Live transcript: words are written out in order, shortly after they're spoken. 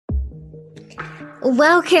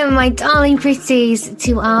Welcome, my darling pretties,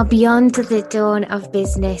 to our Beyond the Dawn of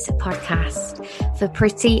Business podcast for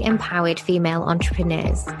pretty, empowered female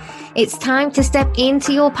entrepreneurs. It's time to step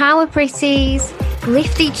into your power, pretties.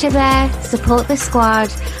 Lift each other, support the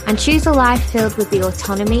squad, and choose a life filled with the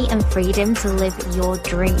autonomy and freedom to live your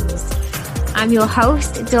dreams. I'm your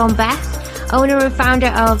host, Dawn Beth, owner and founder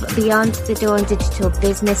of Beyond the Dawn digital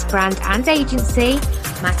business brand and agency.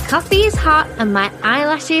 My coffee is hot and my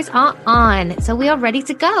eyelashes are on, so we are ready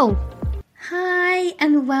to go. Hi,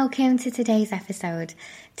 and welcome to today's episode.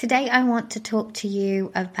 Today I want to talk to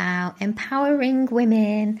you about empowering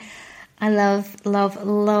women. I love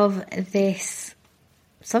this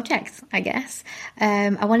subject, I guess.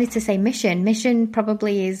 I wanted to say mission. Mission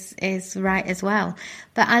probably is right as well.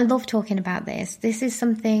 But I love talking about this. This is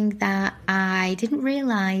something that I didn't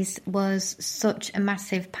realize was such a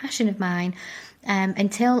massive passion of mine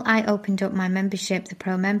until I opened up my membership, the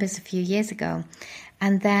Pro Members, a few years ago.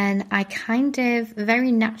 And then I kind of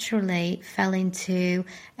very naturally fell into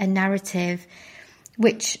a narrative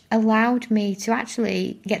which allowed me to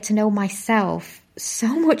actually get to know myself so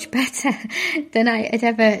much better than I had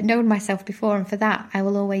ever known myself before. And for that, I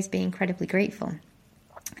will always be incredibly grateful.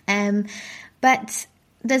 But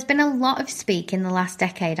there's been a lot of speak in the last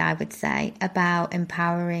decade, I would say, about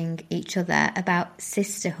empowering each other, about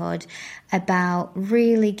sisterhood, about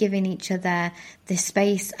really giving each other the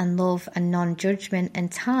space and love and non-judgment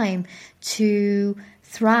and time to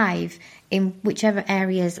thrive in whichever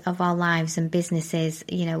areas of our lives and businesses,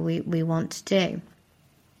 we want to do.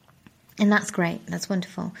 And that's great. That's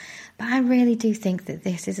wonderful. But I really do think that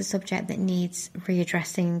this is a subject that needs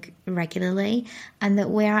readdressing regularly and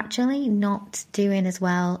that we're actually not doing as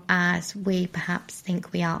well as we perhaps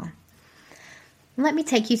think we are. Let me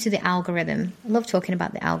take you to the algorithm. I love talking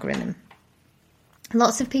about the algorithm.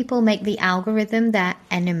 Lots of people make the algorithm their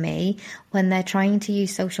enemy when they're trying to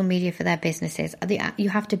use social media for their businesses. You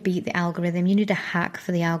have to beat the algorithm. You need a hack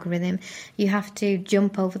for the algorithm. You have to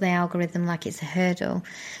jump over the algorithm like it's a hurdle.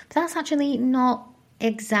 But that's actually not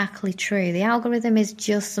exactly true. The algorithm is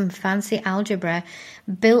just some fancy algebra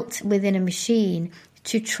built within a machine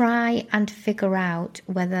to try and figure out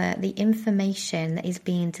whether the information that is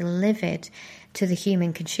being delivered to the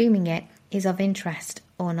human consuming it is of interest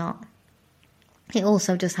or not. It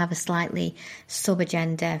also does have a slightly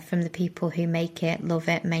sub-agenda from the people who make it, love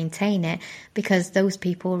it, maintain it, because those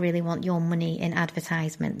people really want your money in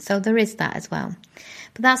advertisement. So there is that as well.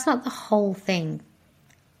 But that's not the whole thing.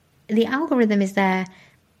 The algorithm is there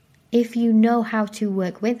if you know how to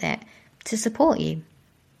work with it to support you.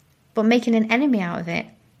 But making an enemy out of it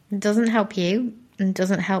doesn't help you and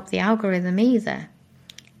doesn't help the algorithm either.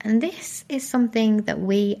 And this is something that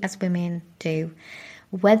we as women do.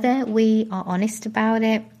 Whether we are honest about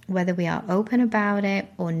it, whether we are open about it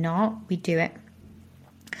or not, we do it.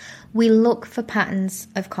 We look for patterns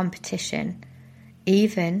of competition,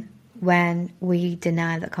 even when we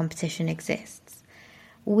deny that competition exists.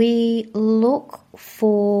 We look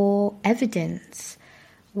for evidence,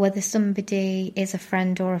 whether somebody is a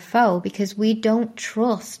friend or a foe, because we don't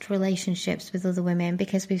trust relationships with other women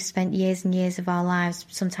because we've spent years and years of our lives,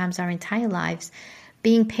 sometimes our entire lives,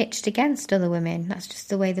 being pitched against other women. That's just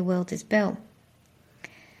the way the world is built.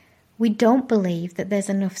 We don't believe that there's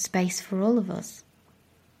enough space for all of us.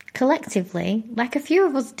 Collectively, like a few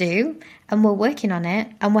of us do, and we're working on it,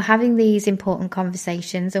 and we're having these important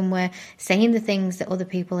conversations, and we're saying the things that other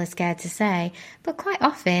people are scared to say, but quite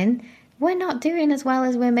often, we're not doing as well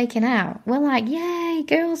as we're making out. We're like, yay,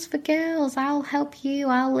 girls for girls, I'll help you,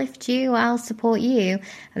 I'll lift you, I'll support you.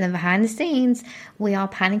 And then behind the scenes, we are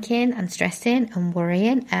panicking and stressing and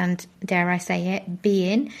worrying and, dare I say it,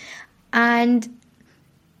 being. And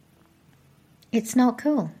it's not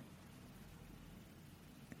cool.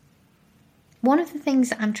 One of the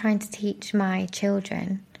things that I'm trying to teach my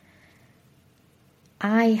children,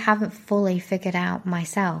 I haven't fully figured out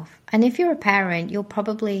myself. And if you're a parent, you'll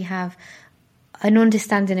probably have an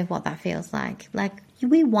understanding of what that feels like. Like,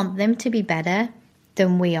 we want them to be better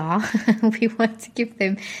than we are. We want to give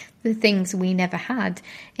them the things we never had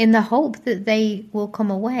in the hope that they will come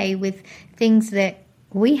away with things that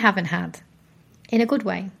we haven't had in a good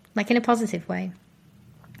way, like in a positive way.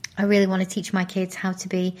 I really want to teach my kids how to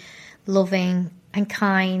be loving and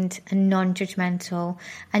kind and non-judgmental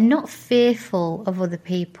and not fearful of other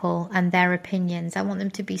people and their opinions. I want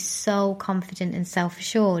them to be so confident and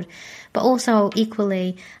self-assured, but also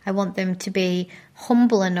equally I want them to be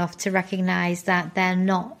humble enough to recognize that they're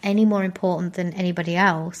not any more important than anybody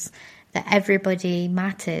else, that everybody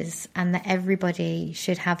matters and that everybody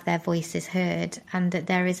should have their voices heard, and that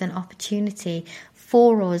there is an opportunity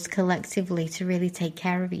for us collectively to really take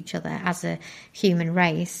care of each other as a human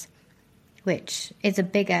race, which is a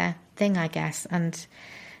bigger thing, I guess, and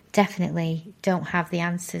definitely don't have the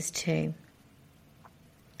answers to.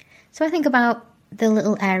 So I think about the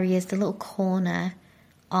little areas, the little corner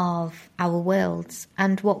of our worlds,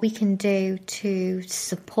 and what we can do to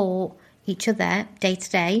support each other day to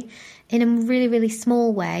day in a really, really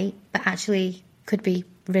small way, but actually could be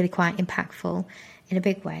really quite impactful in a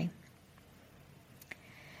big way.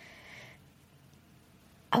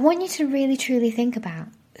 I want you to really, truly think about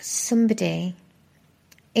somebody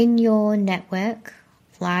in your network,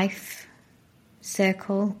 life,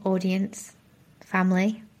 circle, audience,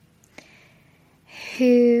 family,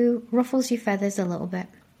 who ruffles your feathers a little bit.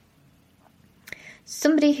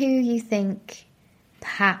 Somebody who you think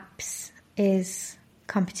perhaps is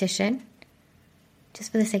competition.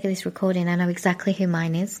 Just for the sake of this recording, I know exactly who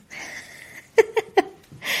mine is.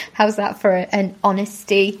 How's that for an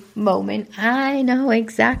honesty moment? I know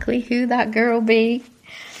exactly who that girl be.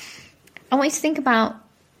 I want you to think about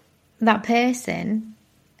that person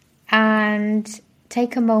and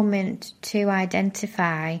take a moment to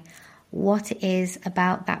identify what it is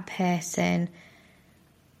about that person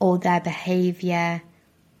or their behaviour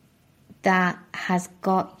that has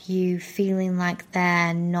got you feeling like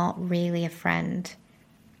they're not really a friend.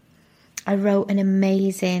 I wrote an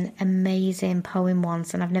amazing, amazing poem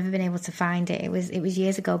once, and I've never been able to find it. It was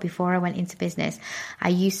years ago, before I went into business. I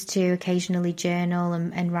used to occasionally journal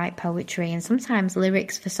and write poetry, and sometimes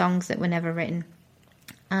lyrics for songs that were never written.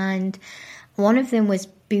 And one of them was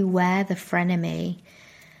 "Beware the frenemy."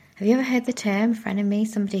 Have you ever heard the term frenemy?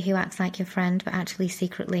 Somebody who acts like your friend but actually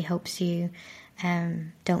secretly hopes you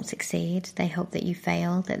don't succeed. They hope that you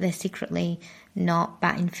fail, that they're secretly not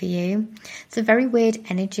batting for you. It's a very weird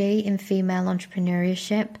energy in female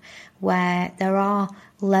entrepreneurship, where there are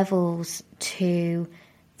levels to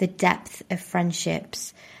the depth of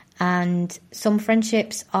friendships, and some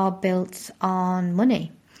friendships are built on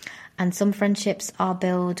money, and some friendships are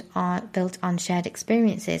built on shared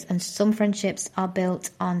experiences, and some friendships are built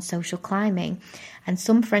on social climbing, and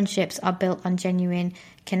some friendships are built on genuine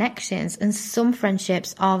connections, and some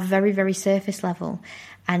friendships are very, very surface level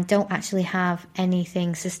and don't actually have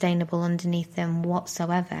anything sustainable underneath them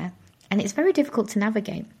whatsoever. And it's very difficult to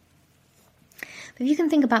navigate. But if you can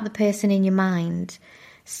think about the person in your mind,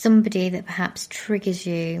 somebody that perhaps triggers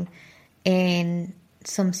you in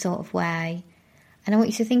some sort of way, and I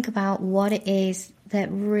want you to think about what it is that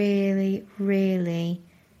really, really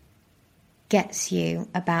gets you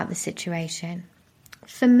about the situation.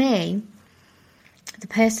 For me, the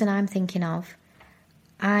person I'm thinking of,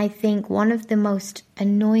 I think one of the most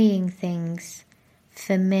annoying things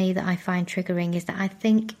for me that I find triggering is that I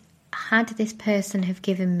think, had this person have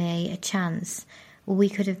given me a chance, we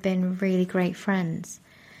could have been really great friends.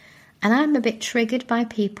 And I'm a bit triggered by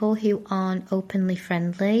people who aren't openly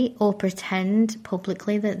friendly or pretend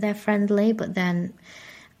publicly that they're friendly, but then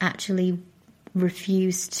actually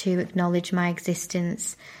refuse to acknowledge my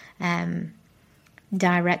existence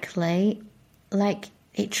directly. Like,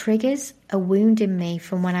 it triggers a wound in me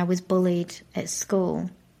from when I was bullied at school.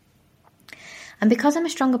 And because I'm a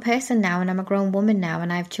stronger person now, and I'm a grown woman now,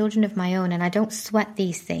 and I have children of my own, and I don't sweat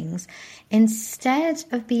these things, instead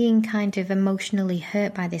of being kind of emotionally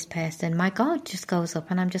hurt by this person, my guard just goes up,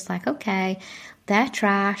 and I'm just like, okay, they're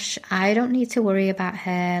trash. I don't need to worry about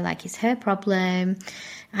her. Like, it's her problem.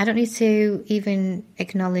 I don't need to even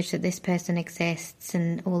acknowledge that this person exists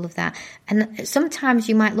and all of that. And sometimes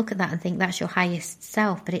you might look at that and think that's your highest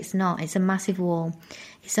self, but it's not. It's a massive wall.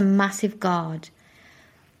 It's a massive guard.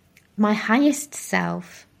 My highest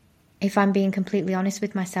self, if I'm being completely honest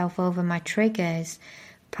with myself over my triggers,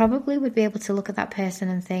 probably would be able to look at that person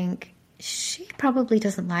and think, she probably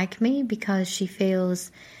doesn't like me because she feels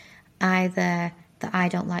either that I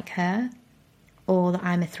don't like her, or that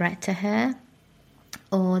I'm a threat to her,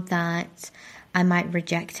 or that I might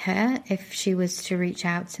reject her if she was to reach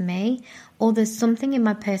out to me, or there's something in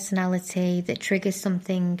my personality that triggers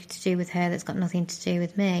something to do with her that's got nothing to do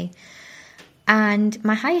with me. And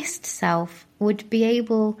my highest self would be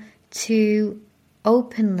able to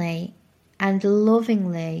openly and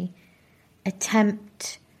lovingly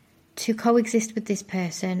attempt to coexist with this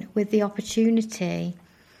person, with the opportunity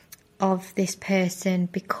of this person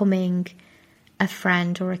becoming a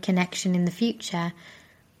friend or a connection in the future.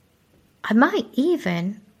 I might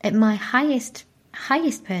even, at my highest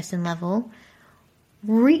person level,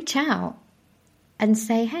 reach out and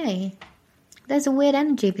say, hey, there's a weird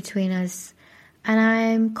energy between us, and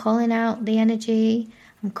I'm calling out the energy,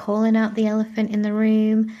 I'm calling out the elephant in the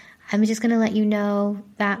room. I'm just going to let you know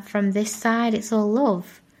that from this side, it's all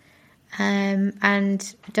love.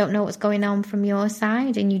 and don't know what's going on from your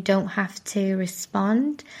side, and you don't have to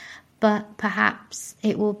respond. But perhaps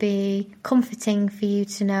it will be comforting for you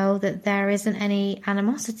to know that there isn't any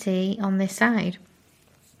animosity on this side.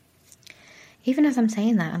 Even as I'm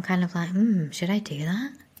saying that, I'm kind of like, should I do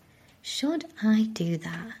that? Should I do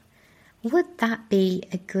that? Would that be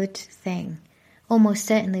a good thing? Almost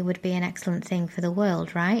certainly would be an excellent thing for the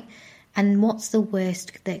world, right? And what's the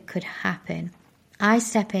worst that could happen? I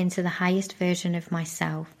step into the highest version of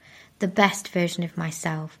myself, the best version of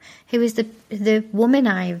myself, who is the woman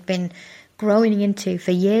I've been growing into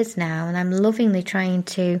for years now, and I'm lovingly trying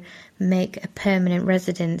to make a permanent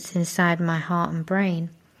residence inside my heart and brain.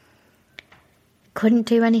 Couldn't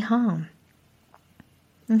do any harm.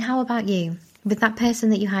 And how about you? With that person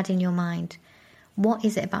that you had in your mind, what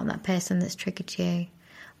is it about that person that's triggered you?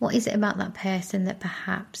 What is it about that person that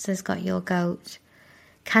perhaps has got your goat?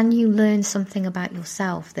 Can you learn something about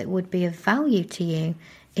yourself that would be of value to you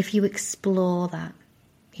if you explore that,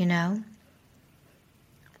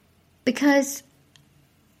 Because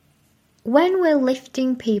when we're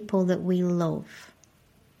lifting people that we love,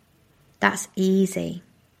 that's easy.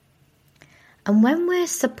 And when we're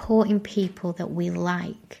supporting people that we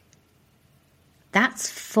like, that's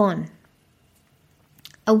fun.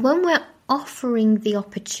 And when we're offering the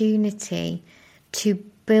opportunity to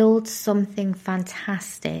build something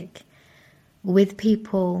fantastic with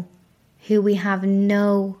people who we have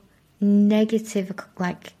no negative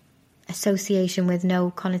association with,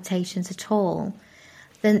 no connotations at all,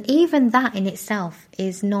 then even that in itself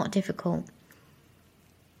is not difficult.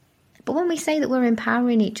 But when we say that we're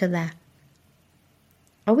empowering each other,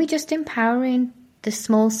 are we just empowering the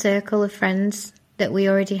small circle of friends that we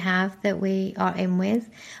already have, that we are in with?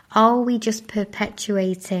 Are we just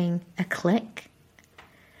perpetuating a clique?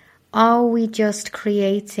 Are we just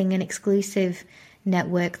creating an exclusive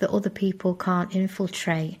network that other people can't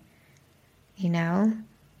infiltrate?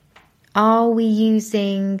 Are we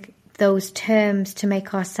using those terms to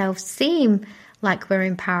make ourselves seem like we're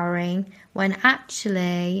empowering when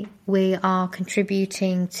actually we are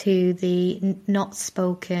contributing to the not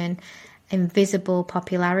spoken, invisible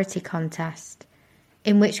popularity contest?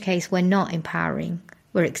 In which case we're not empowering,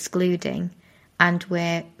 we're excluding, and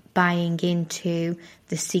we're buying into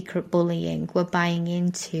the secret bullying, we're buying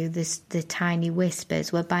into the tiny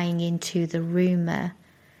whispers, we're buying into the rumour.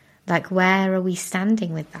 Where are we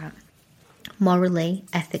standing with that? Morally,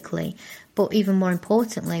 ethically, but even more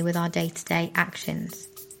importantly with our day-to-day actions.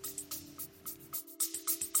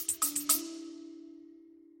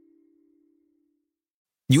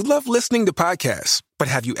 You love listening to podcasts, but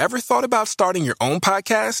have you ever thought about starting your own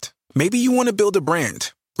podcast? Maybe you want to build a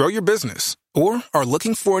brand, grow your business, or are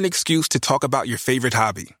looking for an excuse to talk about your favorite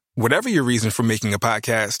hobby. Whatever your reason for making a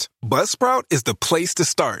podcast, Buzzsprout is the place to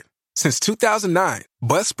start. Since 2009,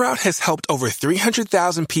 Buzzsprout has helped over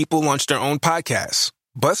 300,000 people launch their own podcasts.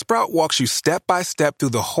 Buzzsprout walks you step by step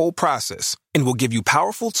through the whole process and will give you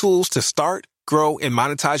powerful tools to start, grow, and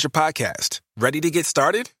monetize your podcast. Ready to get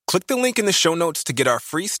started? Click the link in the show notes to get our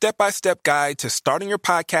free step-by-step guide to starting your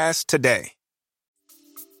podcast today.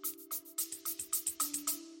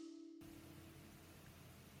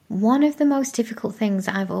 One of the most difficult things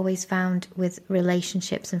that I've always found with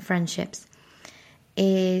relationships and friendships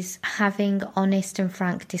is having honest and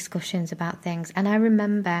frank discussions about things. And I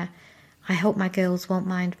remember, I hope my girls won't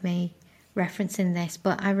mind me referencing this,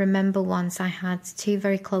 but I remember once I had two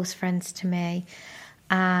very close friends to me,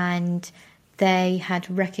 and they had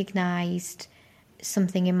recognised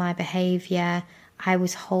something in my behaviour. I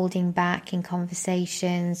was holding back in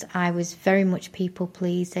conversations. I was very much people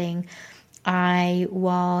pleasing. I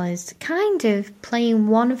was kind of playing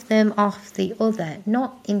one of them off the other,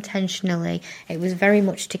 not intentionally. It was very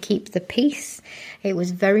much to keep the peace. It was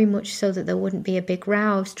very much so that there wouldn't be a big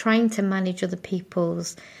row. I was trying to manage other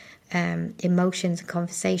people's emotions and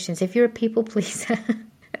conversations. If you're a people pleaser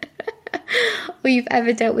or you've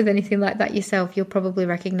ever dealt with anything like that yourself, you'll probably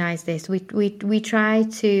recognise this. We try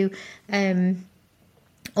to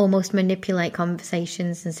almost manipulate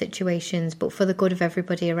conversations and situations, but for the good of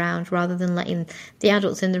everybody around, rather than letting the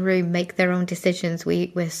adults in the room make their own decisions.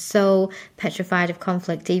 We're so petrified of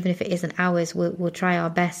conflict, even if it isn't ours. We'll try our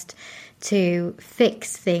best to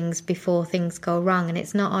fix things before things go wrong, and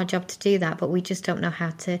it's not our job to do that, but we just don't know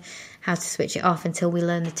how to switch it off until we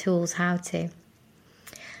learn the tools how to.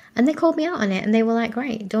 And they called me out on it, and they were like,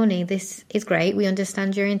 great, Dawnnie, this is great. We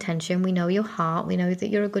understand your intention. We know your heart. We know that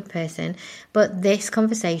you're a good person. But this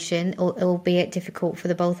conversation, albeit difficult for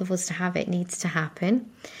the both of us to have, it needs to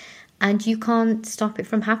happen. And you can't stop it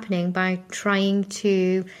from happening by trying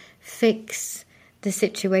to fix the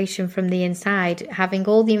situation from the inside, having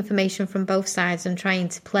all the information from both sides and trying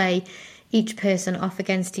to play each person off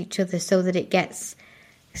against each other so that it gets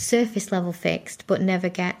surface level fixed but never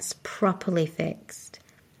gets properly fixed.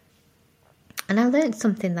 And I learned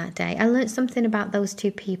something that day. I learned something about those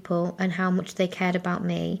two people and how much they cared about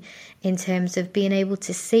me in terms of being able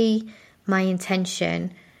to see my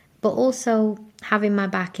intention, but also having my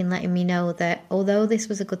back and letting me know that although this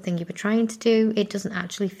was a good thing you were trying to do, it doesn't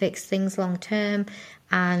actually fix things long term,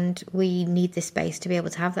 and we need this space to be able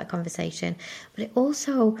to have that conversation. But it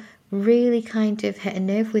also really kind of hit a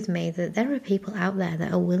nerve with me that there are people out there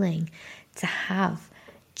that are willing to have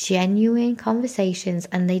genuine conversations,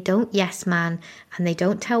 and they don't yes man, and they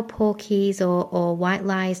don't tell porkies or white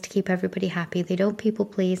lies to keep everybody happy. They don't people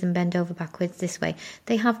please and bend over backwards this way.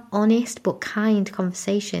 They have honest but kind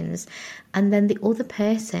conversations, and then the other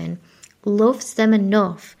person loves them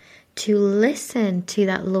enough to listen to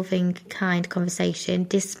that loving, kind conversation,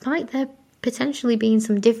 despite there potentially being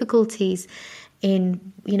some difficulties in,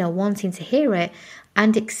 wanting to hear it,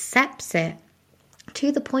 and accepts it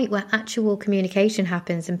to the point where actual communication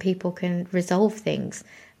happens and people can resolve things.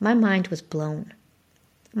 My mind was blown.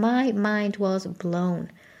 My mind was blown.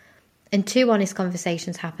 And two honest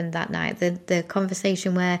conversations happened that night. The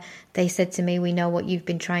conversation where they said to me, we know what you've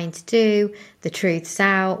been trying to do. The truth's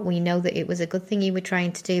out. We know that it was a good thing you were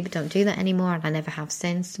trying to do, but don't do that anymore. And I never have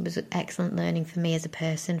since. It was excellent learning for me as a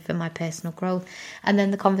person, for my personal growth. And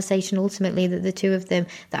then the conversation ultimately that the two of them,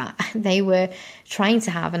 that they were trying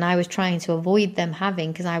to have and I was trying to avoid them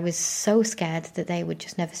having because I was so scared that they would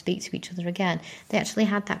just never speak to each other again. They actually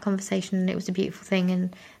had that conversation and it was a beautiful thing,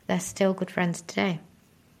 and they're still good friends today.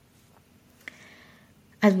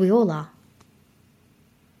 As we all are.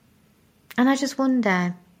 And I just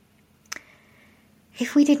wonder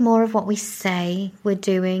if we did more of what we say we're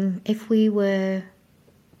doing, if we were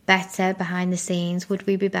better behind the scenes, would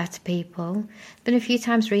we be better people? There's been a few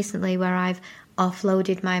times recently where I've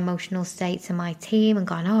offloaded my emotional state to my team and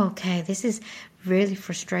gone, oh, okay, this is really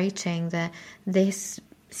frustrating that this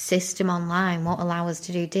system online won't allow us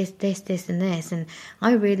to do this and this, and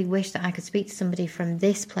I really wish that I could speak to somebody from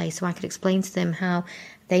this place so I could explain to them how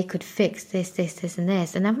they could fix this and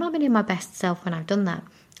this. And I've not been in my best self when I've done that.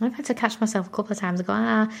 I've had to catch myself a couple of times and go,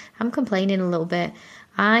 I'm complaining a little bit.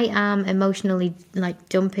 I am emotionally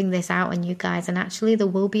dumping this out on you guys, and actually there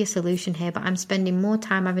will be a solution here, but I'm spending more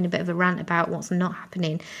time having a bit of a rant about what's not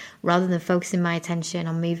happening rather than focusing my attention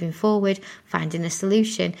on moving forward, finding a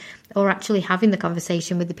solution, or actually having the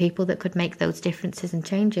conversation with the people that could make those differences and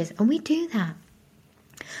changes. And we do that.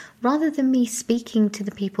 Rather than me speaking to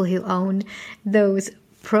the people who own those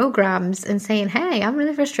programs and saying, hey, I'm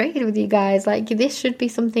really frustrated with you guys, this should be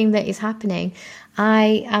something that is happening,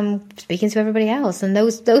 I am speaking to everybody else, and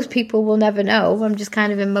those people will never know. I'm just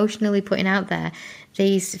kind of emotionally putting out there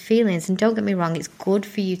these feelings. And don't get me wrong, it's good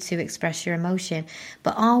for you to express your emotion,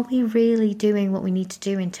 but are we really doing what we need to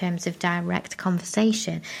do in terms of direct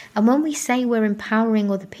conversation? And when we say we're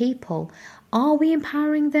empowering other people, are we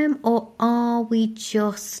empowering them, or are we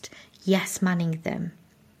just yes-manning them?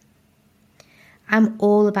 I'm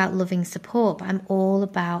all about loving support, but I'm all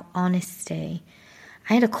about honesty.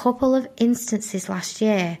 I had a couple of instances last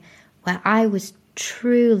year where I was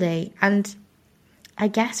truly, and I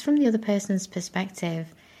guess from the other person's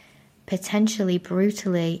perspective, potentially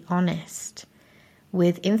brutally honest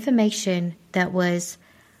with information that was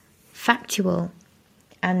factual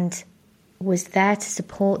and was there to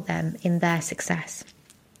support them in their success.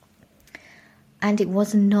 And it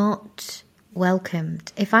was not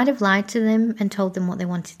welcomed. If I'd have lied to them and told them what they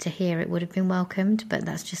wanted to hear, it would have been welcomed, but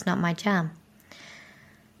that's just not my jam.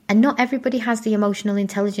 And not everybody has the emotional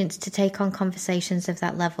intelligence to take on conversations of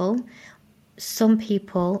that level. Some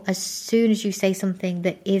people, as soon as you say something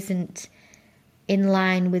that isn't in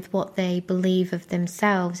line with what they believe of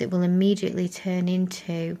themselves, it will immediately turn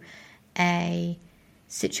into a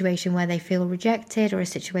situation where they feel rejected, or a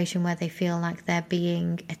situation where they feel like they're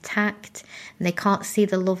being attacked, and they can't see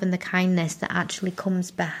the love and the kindness that actually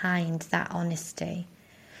comes behind that honesty.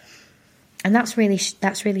 And that's really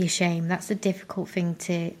a shame. That's a difficult thing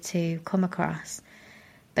to come across.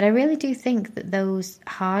 But I really do think that those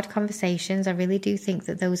hard conversations, I really do think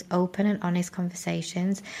that those open and honest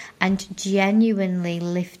conversations and genuinely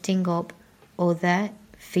lifting up other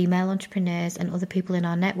female entrepreneurs and other people in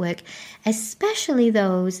our network, especially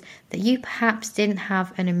those that you perhaps didn't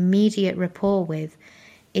have an immediate rapport with,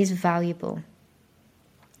 is valuable.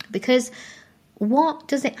 Because what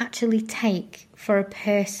does it actually take for a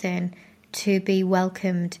person to be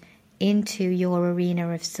welcomed into your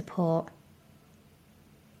arena of support?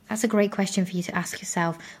 That's a great question for you to ask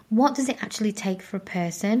yourself. What does it actually take for a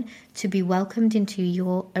person to be welcomed into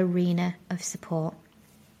your arena of support?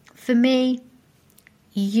 For me,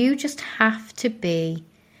 you just have to be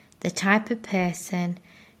the type of person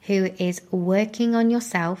who is working on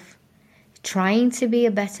yourself, trying to be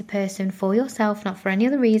a better person for yourself, not for any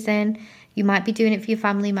other reason. You might be doing it for your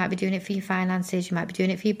family, you might be doing it for your finances, you might be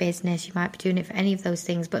doing it for your business, you might be doing it for any of those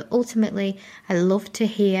things. But ultimately, I love to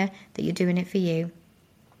hear that you're doing it for you.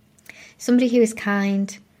 Somebody who is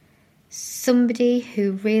kind, somebody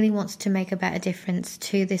who really wants to make a better difference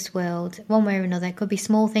to this world, one way or another. It could be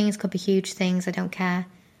small things, could be huge things, I don't care.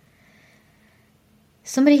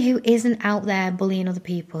 Somebody who isn't out there bullying other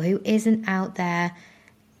people, who isn't out there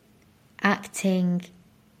acting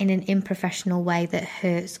in an unprofessional way that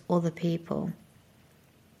hurts other people.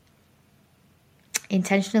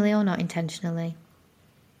 Intentionally or not intentionally.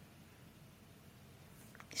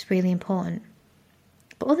 It's really important.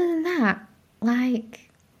 But other than that,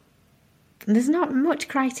 there's not much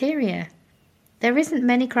criteria. There isn't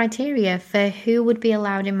many criteria for who would be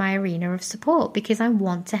allowed in my arena of support because I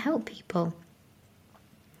want to help people.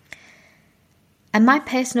 And my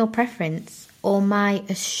personal preference, or my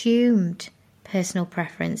assumed personal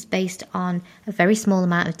preference based on a very small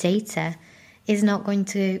amount of data, is not going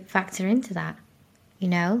to factor into that.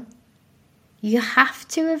 You have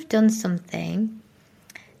to have done something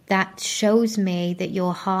that shows me that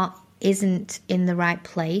your heart isn't in the right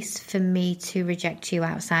place for me to reject you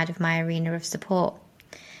outside of my arena of support.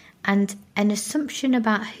 And an assumption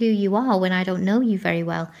about who you are when I don't know you very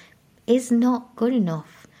well is not good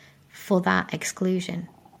enough for that exclusion.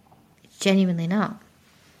 It's genuinely not.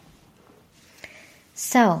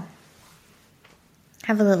 So,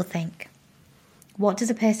 have a little think. What does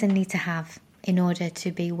a person need to have in order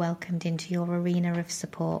to be welcomed into your arena of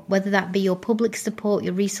support? Whether that be your public support,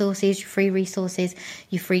 your resources, your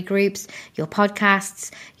free groups, your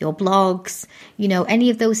podcasts, your blogs,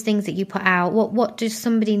 any of those things that you put out. What does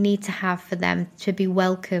somebody need to have for them to be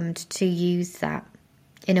welcomed to use that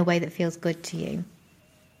in a way that feels good to you?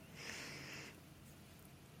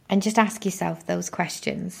 And just ask yourself those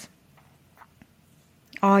questions.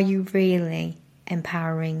 Are you really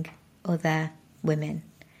empowering other women?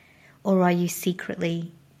 Or are you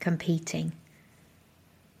secretly competing?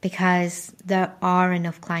 Because there are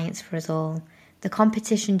enough clients for us all. The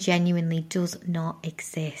competition genuinely does not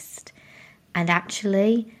exist. And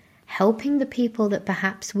actually, helping the people that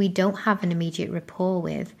perhaps we don't have an immediate rapport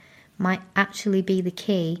with might actually be the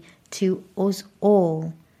key to us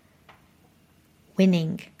all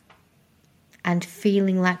winning and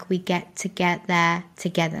feeling like we get there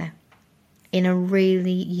together in a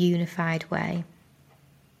really unified way.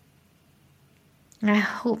 I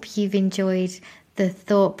hope you've enjoyed the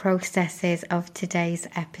thought processes of today's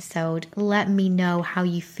episode. Let me know how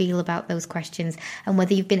you feel about those questions and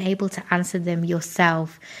whether you've been able to answer them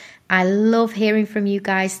yourself. I love hearing from you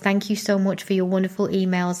guys. Thank you so much for your wonderful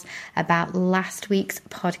emails about last week's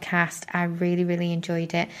podcast. I really, really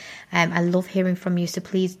enjoyed it. I love hearing from you. So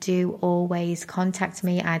please do always contact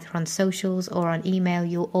me either on socials or on email.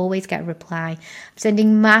 You'll always get a reply. I'm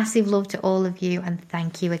sending massive love to all of you and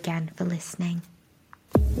thank you again for listening.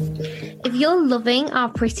 If you're loving our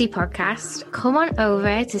Pretty podcast, come on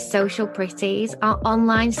over to Social Pretties, our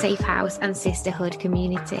online safe house and sisterhood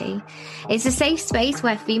community. It's a safe space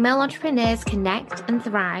where female entrepreneurs connect and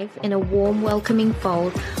thrive in a warm, welcoming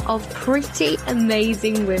fold of pretty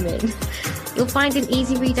amazing women. You'll find an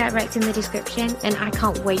easy redirect in the description, and I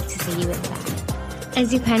can't wait to see you in there. And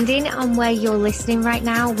depending on where you're listening right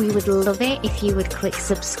now, we would love it if you would click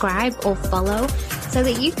subscribe or follow so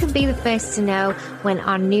that you can be the first to know when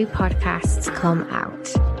our new podcasts come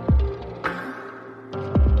out.